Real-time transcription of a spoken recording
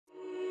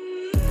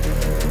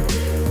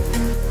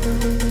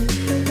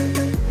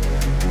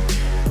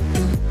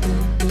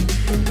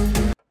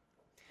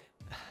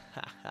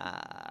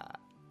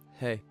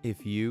Hey,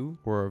 if you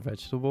were a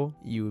vegetable,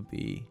 you would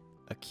be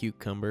a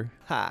cucumber.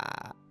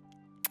 Ha!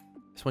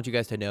 Just want you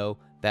guys to know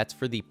that's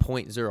for the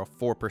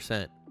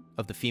 0.04%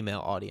 of the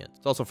female audience.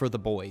 It's also for the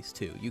boys,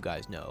 too. You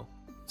guys know.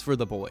 It's for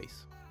the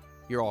boys.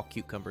 You're all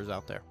cucumbers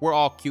out there. We're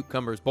all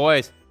cucumbers,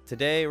 boys.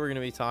 Today, we're going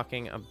to be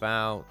talking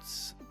about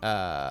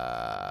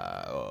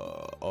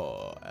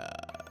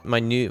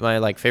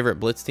my favorite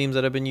Blitz teams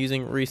that I've been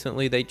using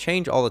recently. They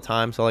change all the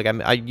time, so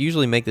I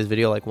usually make this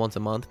video like once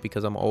a month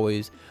because I'm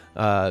always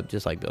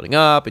just like building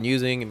up and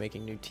using and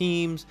making new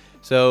teams.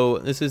 So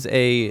this is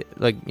again,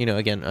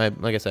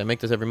 like I said, I make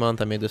this every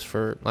month. I made this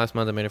for last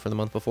month, I made it for the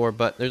month before,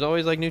 but there's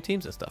always like new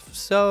teams and stuff.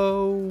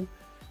 So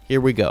here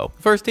we go.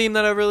 First team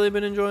that I've really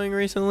been enjoying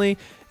recently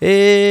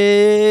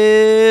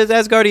is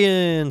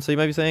Asgardian. So you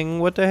might be saying,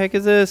 what the heck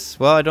is this?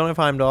 Well, I don't have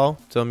Heimdall,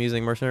 so I'm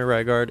using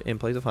Mercenary Ryguard in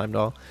place of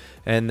Heimdall.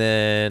 And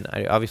then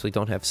I obviously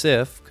don't have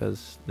Sif,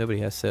 because nobody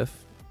has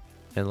Sif,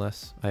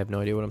 unless I have no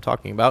idea what I'm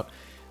talking about.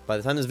 By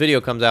the time this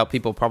video comes out,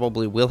 people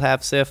probably will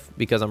have Sif,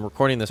 because I'm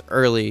recording this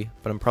early,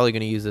 but I'm probably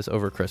going to use this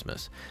over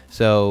Christmas.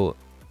 So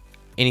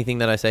anything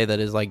that I say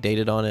that is like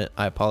dated on it,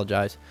 I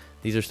apologize.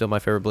 These are still my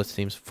favorite Blitz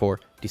teams for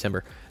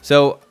December.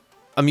 So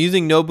I'm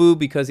using Nobu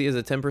because he has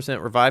a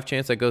 10% revive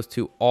chance that goes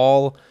to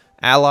all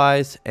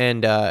allies.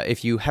 And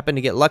if you happen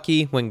to get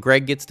lucky when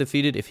Greg gets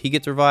defeated, if he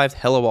gets revived,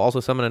 Hela will also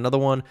summon another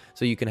one.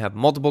 So you can have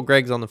multiple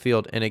Gregs on the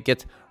field and it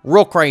gets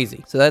real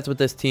crazy. So that's what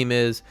this team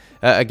is.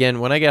 Again,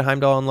 when I get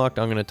Heimdall unlocked,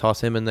 I'm going to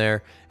toss him in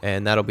there.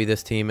 And that'll be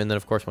this team. And then,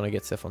 of course, when I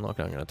get Sif unlocked,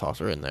 I'm going to toss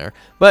her in there.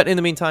 But in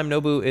the meantime,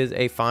 Nobu is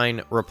a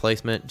fine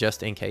replacement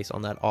just in case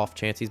on that off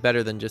chance. He's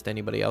better than just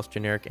anybody else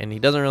generic. And he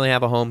doesn't really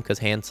have a home because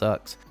hand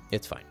sucks.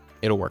 It's fine.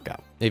 It'll work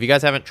out. If you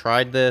guys haven't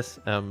tried this,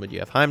 but you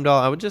have Heimdall,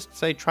 I would just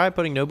say try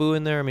putting Nobu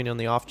in there. I mean, on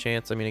the off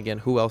chance. I mean, again,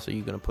 who else are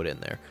you going to put in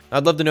there?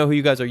 I'd love to know who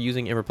you guys are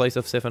using in replace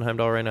of Sif and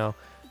Heimdall right now.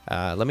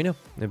 Let me know.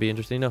 It'd be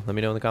interesting to know. Let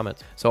me know in the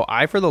comments. So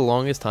I, for the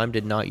longest time,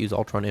 did not use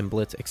Ultron in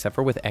Blitz except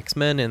for with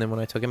X-Men. And then when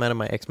I took him out of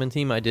my X-Men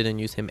team, I didn't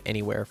use him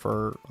anywhere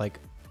for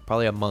like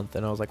probably a month.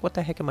 And I was like, what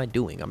the heck am I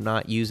doing? I'm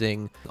not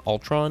using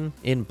Ultron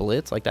in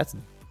Blitz. Like, that's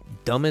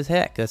dumb as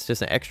heck. That's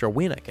just an extra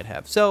win I could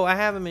have. So I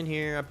have him in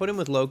here. I put him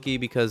with Loki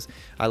because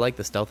I like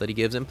the stealth that he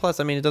gives. And plus,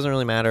 I mean, it doesn't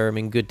really matter. I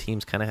mean, good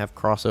teams kind of have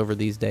crossover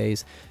these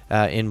days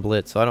in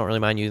Blitz. So I don't really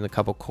mind using a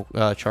couple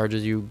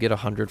charges. You get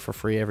 100 for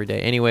free every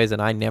day anyways,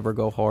 and I never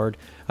go hard.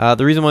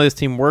 The reason why this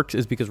team works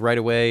is because right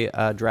away,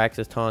 Drax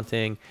is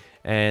taunting,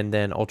 and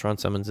then Ultron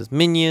summons his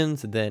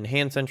minions, then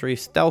Hand Sentry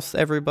stealths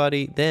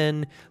everybody,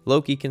 then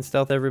Loki can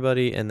stealth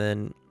everybody, and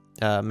then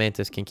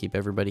Mantis can keep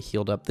everybody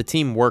healed up. The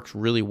team works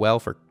really well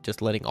for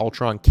just letting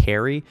Ultron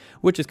carry,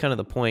 which is kind of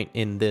the point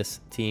in this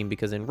team,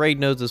 because in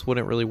raid nodes this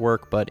wouldn't really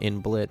work, but in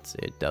Blitz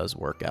it does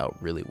work out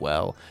really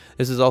well.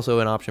 This is also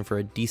an option for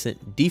a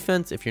decent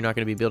defense if you're not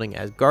going to be building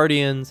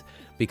Asgardians,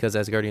 because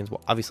Asgardians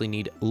will obviously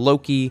need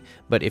Loki,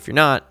 but if you're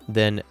not,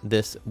 then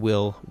this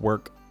will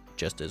work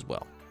just as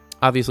well.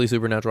 Obviously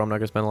Supernatural, I'm not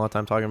going to spend a lot of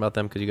time talking about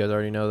them because you guys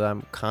already know that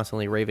I'm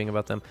constantly raving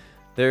about them.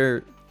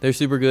 They're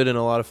super good and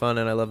a lot of fun,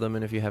 and I love them,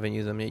 and if you haven't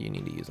used them yet, you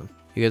need to use them.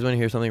 You guys want to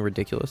hear something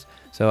ridiculous?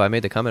 So I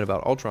made the comment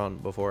about Ultron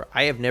before.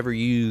 I have never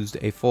used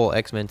a full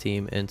X-Men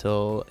team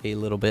until a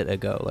little bit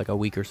ago, like a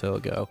week or so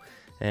ago,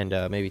 and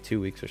maybe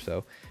 2 weeks or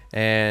so.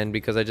 And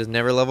because I just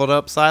never leveled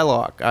up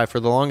Psylocke. For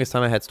the longest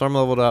time, I had Storm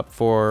leveled up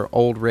for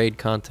old raid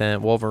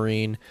content,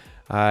 Wolverine.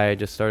 I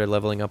just started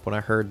leveling up when I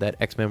heard that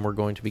X-Men were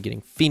going to be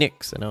getting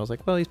Phoenix, and I was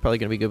like, well, he's probably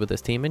going to be good with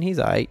this team, and he's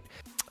aight.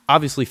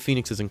 Obviously,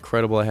 Phoenix is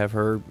incredible. I have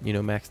her,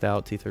 maxed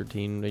out,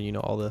 T13,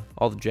 all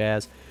the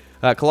jazz.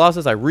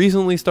 Colossus, I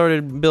recently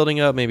started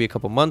building up maybe a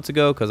couple months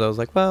ago because I was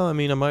like, well, I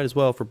mean, I might as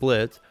well for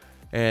Blitz.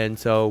 And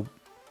so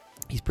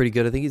he's pretty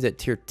good. I think he's at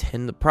tier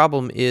 10. The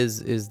problem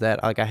is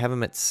that like I have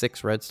him at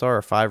 6 red star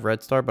or 5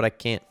 red star,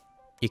 but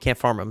you can't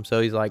farm him.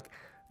 So he's like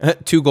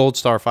 2 gold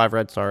star, 5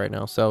 red star right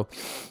now. So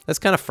that's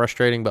kind of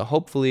frustrating, but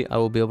hopefully I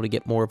will be able to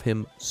get more of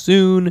him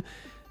soon.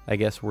 I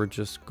guess we're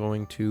just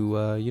going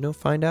to,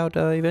 find out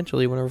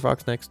eventually whenever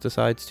Fox Next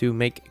decides to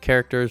make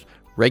characters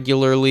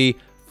regularly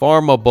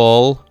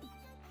farmable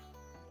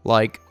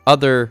like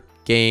other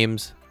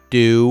games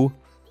do.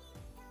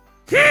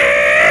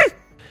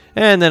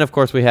 And then, of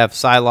course, we have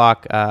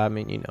Psylocke.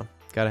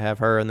 Got to have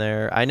her in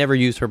there. I never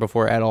used her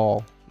before at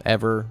all,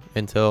 ever,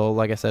 until,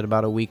 like I said,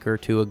 about a week or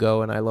 2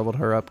 ago, and I leveled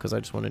her up because I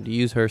just wanted to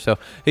use her. So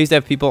I used to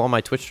have people on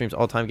my Twitch streams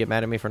all the time get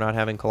mad at me for not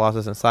having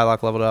Colossus and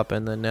Psylocke leveled up,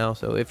 and then now,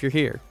 so if you're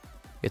here,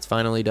 it's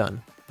finally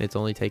done. It's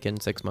only taken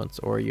 6 months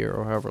or a year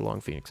or however long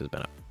Phoenix has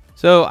been up.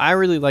 So I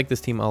really like this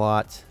team a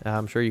lot.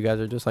 I'm sure you guys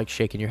are just like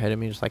shaking your head at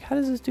me, just like, how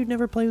does this dude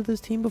never play with this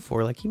team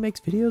before? Like, he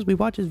makes videos, we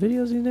watch his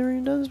videos, he never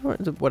even does this before.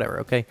 Whatever,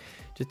 okay?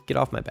 Just get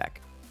off my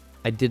back.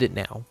 I did it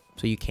now,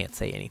 so you can't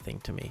say anything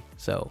to me.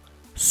 So,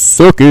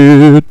 suck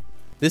it!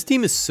 This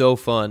team is so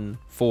fun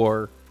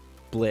for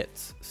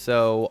Blitz.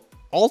 So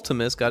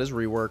Ultimus got his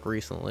rework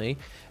recently,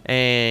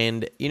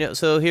 and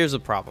so here's the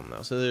problem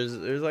though. So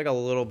there's like a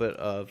little bit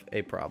of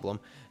a problem,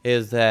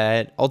 is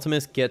that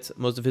Ultimus gets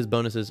most of his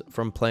bonuses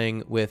from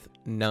playing with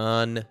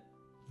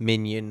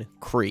non-minion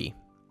Kree.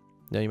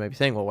 Now you might be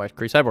saying, well, why is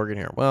Kree Cyborg in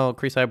here? Well,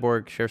 Kree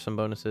Cyborg shares some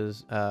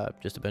bonuses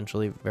just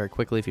eventually, very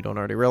quickly, if you don't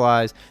already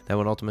realize that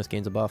when Ultimus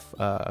gains a buff,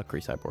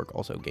 Kree Cyborg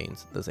also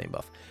gains the same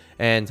buff.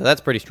 And so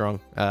that's pretty strong,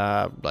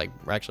 like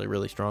actually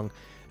really strong,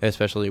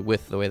 especially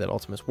with the way that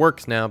Ultimus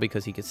works now,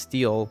 because he could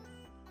steal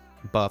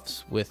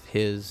buffs with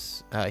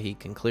his he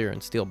can clear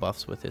and steal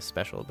buffs with his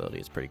special ability.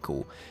 It's pretty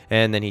cool.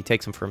 And then he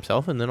takes them for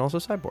himself, and then also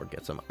Cyborg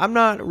gets them. I'm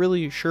not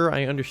really sure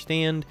I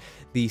understand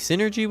the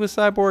synergy with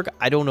Cyborg.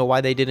 I don't know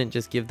why they didn't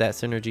just give that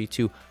synergy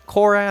to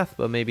Korath,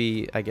 but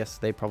maybe, I guess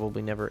they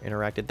probably never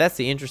interacted. That's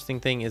the interesting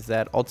thing, is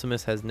that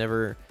Ultimus has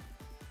never,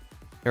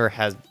 or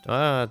has,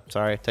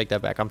 sorry, take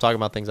that back. I'm talking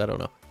about things I don't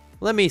know.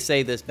 Let me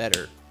say this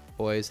better,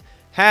 boys.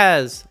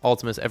 Has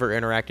Ultimus ever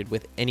interacted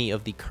with any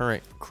of the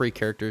current Kree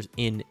characters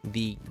in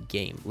the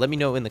game? Let me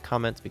know in the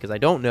comments, because I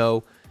don't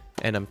know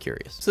and I'm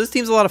curious. So this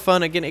team's a lot of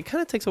fun. Again, it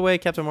kind of takes away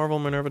Captain Marvel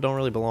and Minerva don't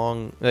really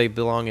belong. They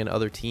belong in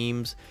other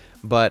teams,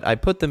 but I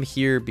put them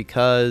here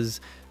because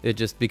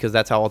because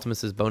that's how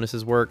Ultimus's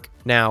bonuses work.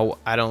 Now,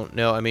 I don't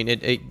know. I mean,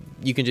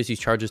 you can just use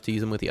charges to use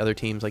them with the other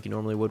teams like you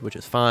normally would, which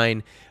is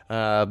fine.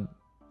 I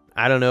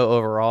don't know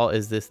overall,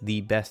 is this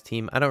the best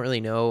team? I don't really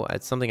know.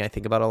 It's something I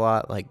think about a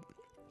lot. Like,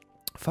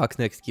 Fox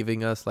Next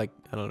giving us, like,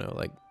 I don't know,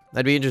 like,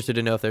 I'd be interested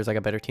to know if there's like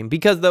a better team,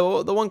 because the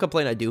one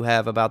complaint I do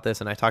have about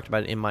this, and I talked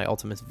about it in my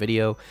Ultimus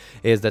video,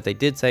 is that they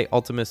did say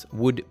Ultimus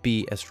would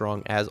be as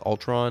strong as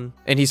Ultron,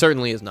 and he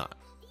certainly is not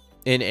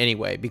in any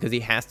way, because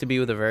he has to be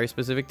with a very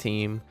specific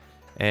team,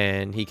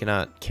 and he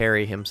cannot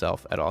carry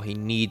himself at all. He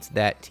needs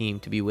that team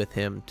to be with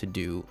him to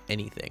do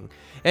anything.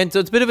 And so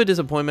it's a bit of a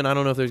disappointment. I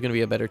don't know if there's going to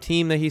be a better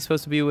team that he's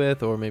supposed to be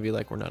with, or maybe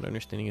like we're not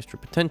understanding his true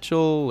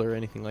potential or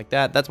anything like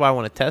that. That's why I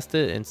want to test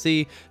it and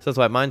see. So that's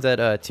why mine's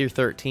at tier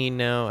 13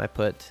 now. I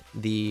put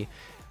the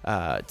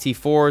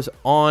T4s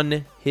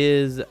on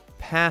his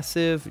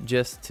passive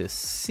just to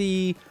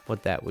see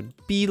what that would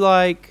be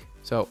like.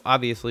 So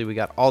obviously we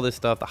got all this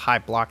stuff, the high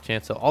block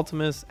chance. So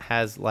Ultimus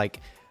has,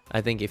 like, I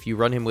think if you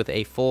run him with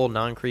a full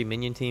non-Kree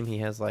minion team, he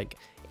has like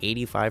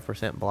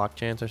 85% block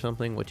chance or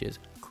something, which is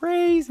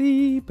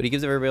crazy. But he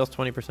gives everybody else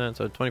 20%,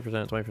 so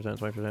 20%, 20%,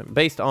 20%,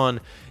 based on,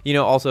 you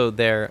know, also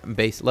their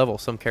base level.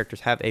 Some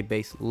characters have a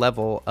base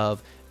level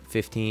of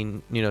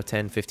 15, you know,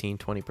 10, 15,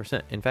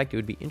 20%. In fact, it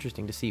would be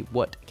interesting to see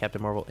what Captain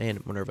Marvel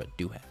and Minerva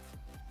do have.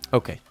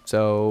 Okay,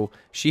 so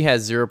she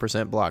has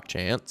 0% block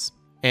chance,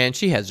 and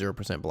she has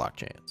 0% block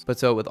chance. But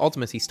so with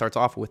Ultimus, he starts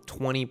off with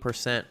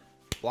 20%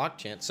 block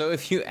chance. So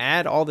if you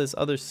add all this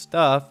other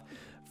stuff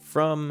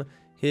from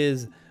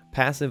his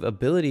passive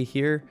ability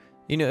here,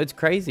 you know, it's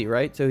crazy,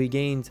 right? So he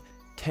gains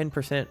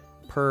 10%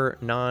 per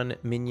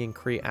non-minion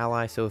Kree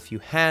ally. So if you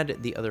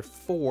had the other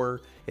 4,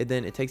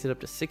 then it takes it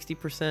up to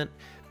 60%,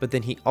 but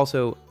then he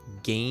also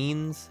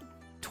gains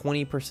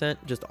 20%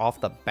 just off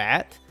the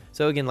bat.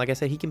 So again, like I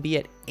said, he can be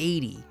at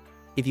 80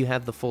 if you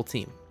have the full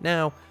team.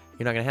 Now,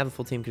 you're not going to have the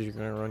full team because you're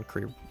going to run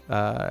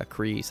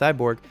Kree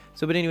Cyborg.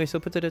 So, but anyway, so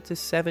it puts it up to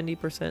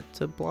 70%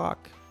 to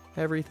block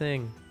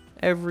everything.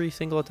 Every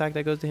single attack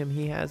that goes to him,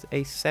 he has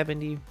a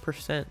 70%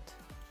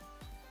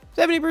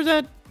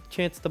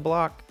 chance to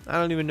block. I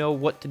don't even know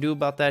what to do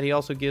about that. He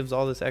also gives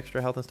all this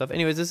extra health and stuff.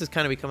 Anyways, this is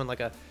kind of becoming like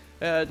a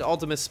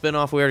Ultimate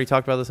spinoff. We already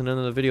talked about this in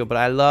another video, but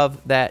I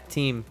love that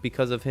team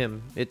because of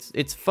him.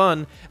 It's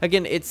fun.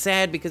 Again, it's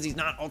sad because he's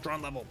not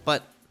Ultron level,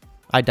 but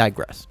I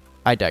digress.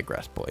 I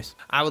digress, boys.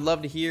 I would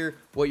love to hear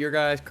what your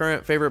guys'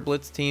 current favorite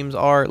Blitz teams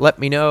are. Let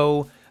me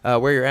know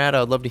where you're at. I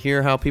would love to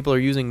hear how people are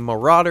using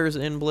Marauders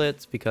in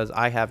Blitz, because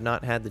I have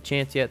not had the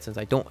chance yet since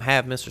I don't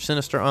have Mr.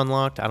 Sinister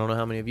unlocked. I don't know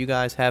how many of you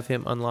guys have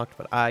him unlocked,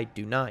 but I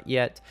do not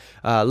yet.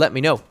 Let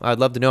me know. I'd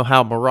love to know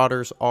how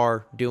Marauders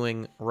are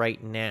doing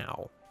right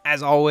now.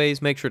 As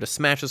always, make sure to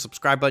smash the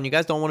subscribe button. You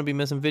guys don't want to be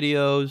missing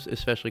videos,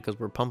 especially because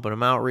we're pumping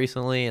them out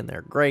recently, and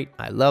they're great.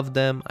 I love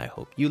them. I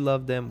hope you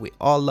love them. We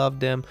all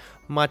love them.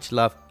 Much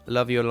love.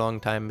 Love you a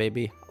long time,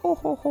 baby. Ho,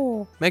 ho,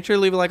 ho. Make sure to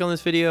leave a like on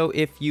this video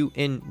if you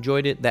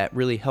enjoyed it. That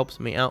really helps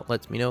me out.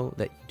 Lets me know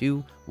that you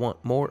do want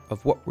more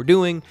of what we're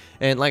doing.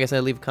 And like I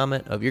said, leave a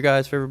comment of your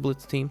guys' favorite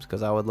Blitz teams,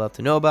 because I would love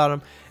to know about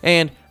them.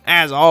 And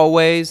as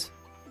always,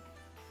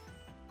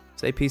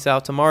 say peace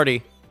out to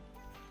Marty.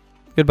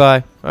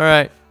 Goodbye. All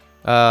right.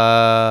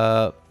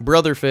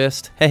 Brother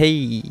fist.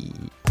 Hey.